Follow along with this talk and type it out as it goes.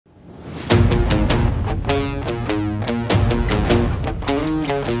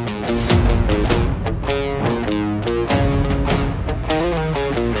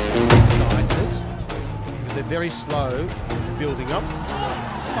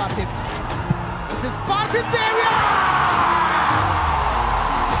Parthib. This is Parthib's area!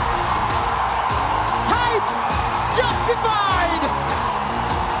 Hype justified!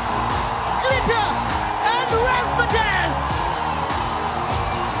 Glitter and razzmatazz!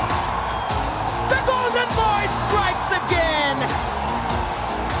 The Golden Boy strikes again!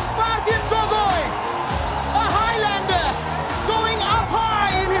 Parthib Gogoi, a Highlander, going up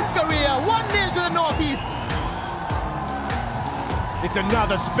high in his career, 1-0 to the Northeast. It's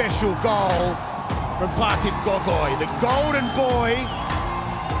another special goal from Parthib Gogoi, the golden boy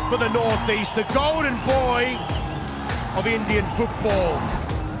for the Northeast, the golden boy of Indian football.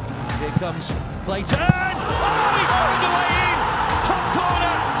 Here comes Cleiton. Oh, he's found a way in! Top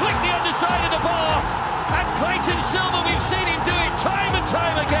corner, flick the underside of the bar. And Cleiton Silva, we've seen him do it time and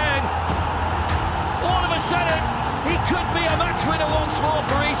time again. All of a sudden, he could be a match winner once more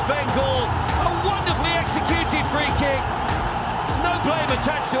for East Bengal. A wonderfully executed free kick. No blame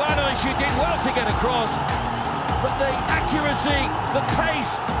attached to Hernandez, who did well to get across. But the accuracy, the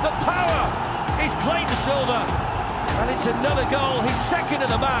pace, the power is Cleiton Silva. And it's another goal, his second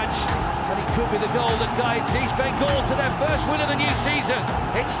of the match. And it could be the goal that guides East Bengal to their first win of the new season.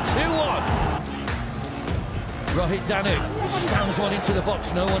 It's 2-1. Rohit Danu slams one into the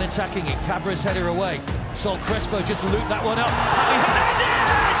box, no one attacking it. Cabra's header away. Sol Crespo just looped that one up. Javi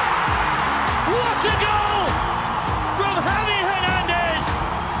Hernandez! What a goal from Javi Hernandez!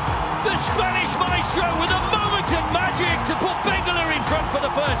 The Spanish maestro with a moment of magic to put Bengaluru in front for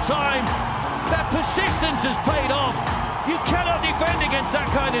the first time. Their persistence has paid off. You cannot defend against that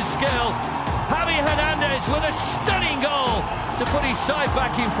kind of skill. Javi Hernandez with a stunning goal to put his side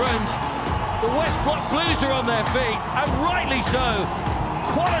back in front. The West Block Blues are on their feet, and rightly so.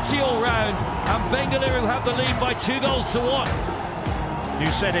 Quality all round, and Bengaluru have the lead by 2-1.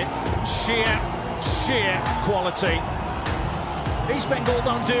 You said it, sheer quality. East Bengal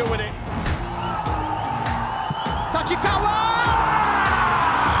don't deal with it. Tachikawa!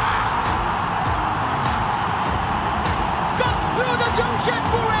 Cuts through the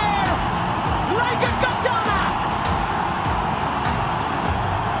Jamshedpur air like a katana!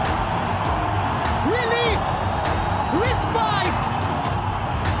 Relief! Respite!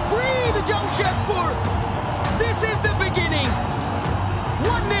 Breathe, Jamshedpur! This is the beginning!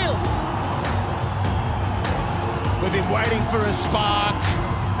 1-0! We've been waiting for a spark,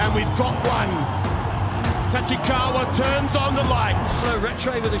 and we've got one. Tachikawa turns on the lights. So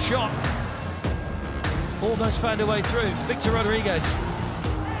Retray with a shot. Almost found a way through. Victor Rodriguez.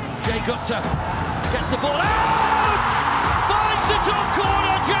 Jay Gupta gets the ball out! Finds the top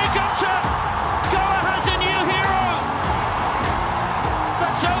corner, Jay Gupta! Goa has a new hero!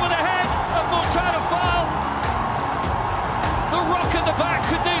 That's over the head of Mortada Fal. The rock at the back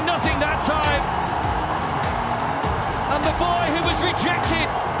could do nothing that time. And the boy who was rejected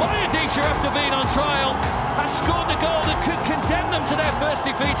by Odisha after being on trial has scored the goal that could condemn them to their first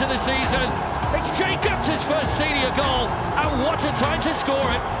defeat of the season. It's Jay Gupta's first senior goal, and what a time to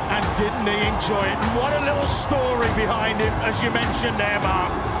score it. And didn't he enjoy it? And what a little story behind him, as you mentioned there,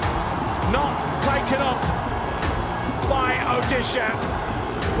 Mark. Not taken up by Odisha,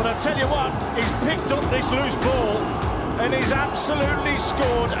 but I tell you what, he's picked up this loose ball and he's absolutely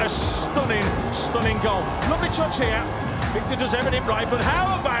scored a stunning goal. Lovely touch here. Victor does everything right, but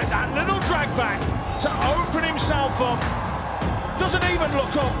how about that little drag back to open himself up? Doesn't even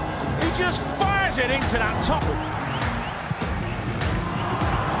look up. He just fires it into that top.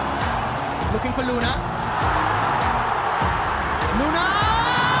 Looking for Luna. Luna!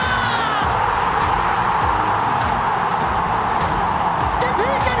 If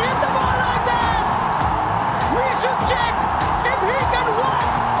he can hit the ball like that, we should check if he can walk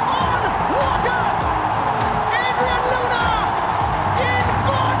on water. Adrian Luna in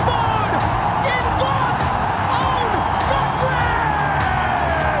God mode, in God's own country.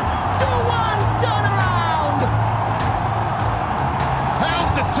 2-1 turnaround.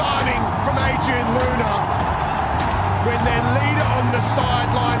 How's the timing from Adrian Luna? When their leader on the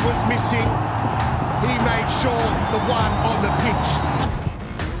sideline was missing, he made sure the one on the pitch.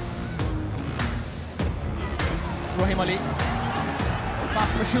 Rahim Ali,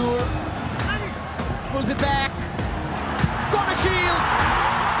 pass Mashur, pulls it back, corner shields.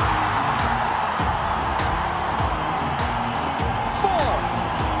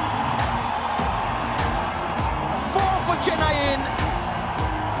 4 for Chennai in,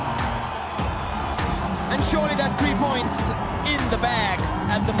 and surely that's 3 points in the bag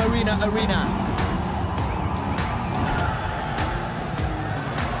at the Marina Arena.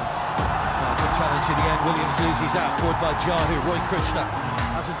 Challenge in the end, Williams loses out, forward by Javi. Roy Krishna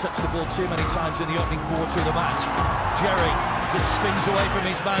hasn't touched the ball too many times in the opening quarter of the match. Jerry Just spins away from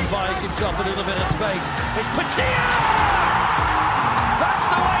his man, buys himself a little bit of space. It's Puitea! That's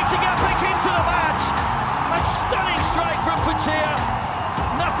the way to get back into the match. A stunning strike from Puitea.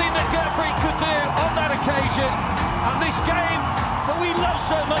 Nothing that Gupta could do on that occasion. And this game that we love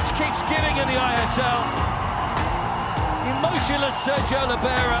so much keeps giving in the ISL. Emotionless Sergio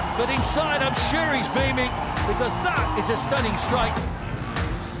Libera, but inside I'm sure he's beaming because that is a stunning strike.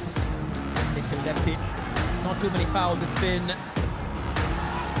 Left it. Not too many fouls. It's been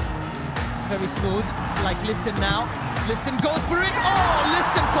very smooth, like Liston now. Liston goes for it. Oh,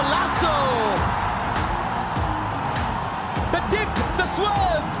 Liston Colaco! The dip, the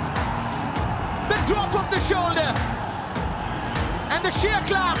swerve, the drop of the shoulder, and the sheer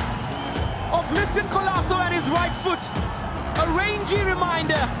class of Liston Colaco at his right foot. A rangy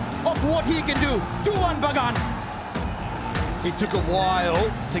reminder of what he can do. 2-1 Bagan. He took a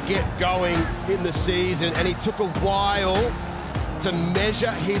while to get going in the season, and he took a while to measure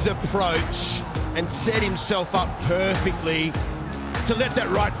his approach and set himself up perfectly to let that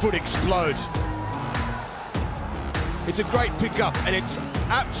right foot explode. It's a great pickup, and it's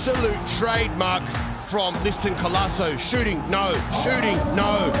absolute trademark from Liston Colaco. Shooting, no, shooting,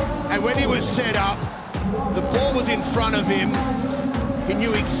 no. And when he was set up, the ball was in front of him. He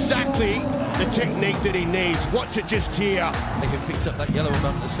knew exactly the technique that he needs. Watch it just here. He picked up that yellow a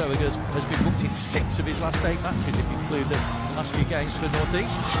moment or so ago, has been booked in 6 of his last 8 matches, if you include the last few games for North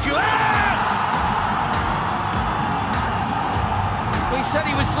East. Stewart! We said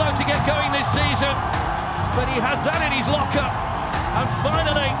he was slow to get going this season, but he has that in his locker. And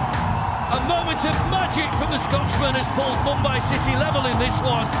finally, a moment of magic from the Scotsman has pulled Mumbai City level in this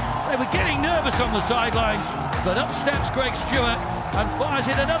one. They were getting nervous on the sidelines, but up steps Greg Stewart and fires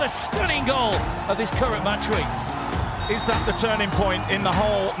in another stunning goal of his current match week. Is that the turning point in the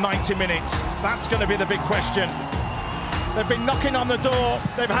whole 90 minutes? That's going to be the big question. They've been knocking on the door,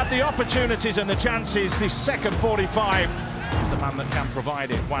 they've had the opportunities and the chances. This second 45 is the man that can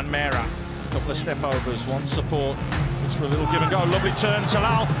provide it. Juan Mera, a couple of step overs, one support. It's for a little give and go. Lovely turn,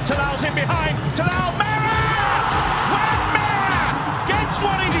 Talal's in behind. Talal, Mera! Juan Mera gets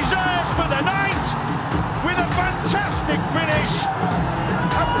what he deserves for the night with a fantastic finish.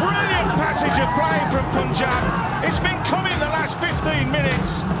 A brilliant passage of play from Punjab. It's been coming the last 15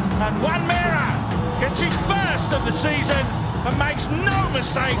 minutes, and Juan Mera gets his first of the season and makes no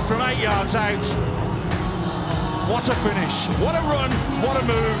mistake from 8 yards out. What a finish, what a run, what a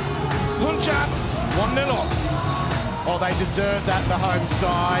move. Punjab 1-0 up. Oh, they deserve that, the home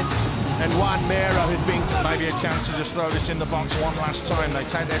side. And Juan Mera has been... Maybe a chance to just throw this in the box one last time. They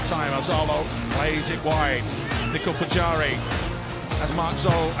take their time. Azolo plays it wide. Nicol Pajari as Mark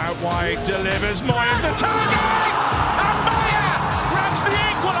Zoll out wide delivers. Moya's a target! And Moya grabs the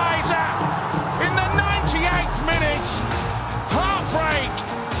equaliser in the 98th minute. Heartbreak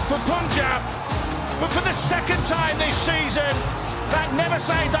for Punjab. But for the second time this season, that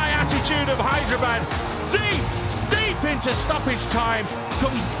never-say-die attitude of Hyderabad, deep into stoppage time,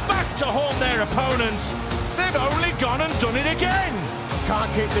 comes back to haunt their opponents. They've only gone and done it again.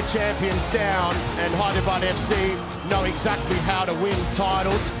 Can't keep the champions down, and Hyderabad FC know exactly how to win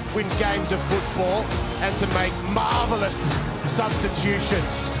titles, win games of football, and to make marvellous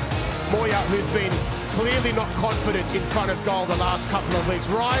substitutions. Moya, who's been clearly not confident in front of goal the last couple of weeks,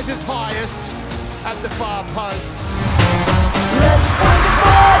 rises highest at the far post.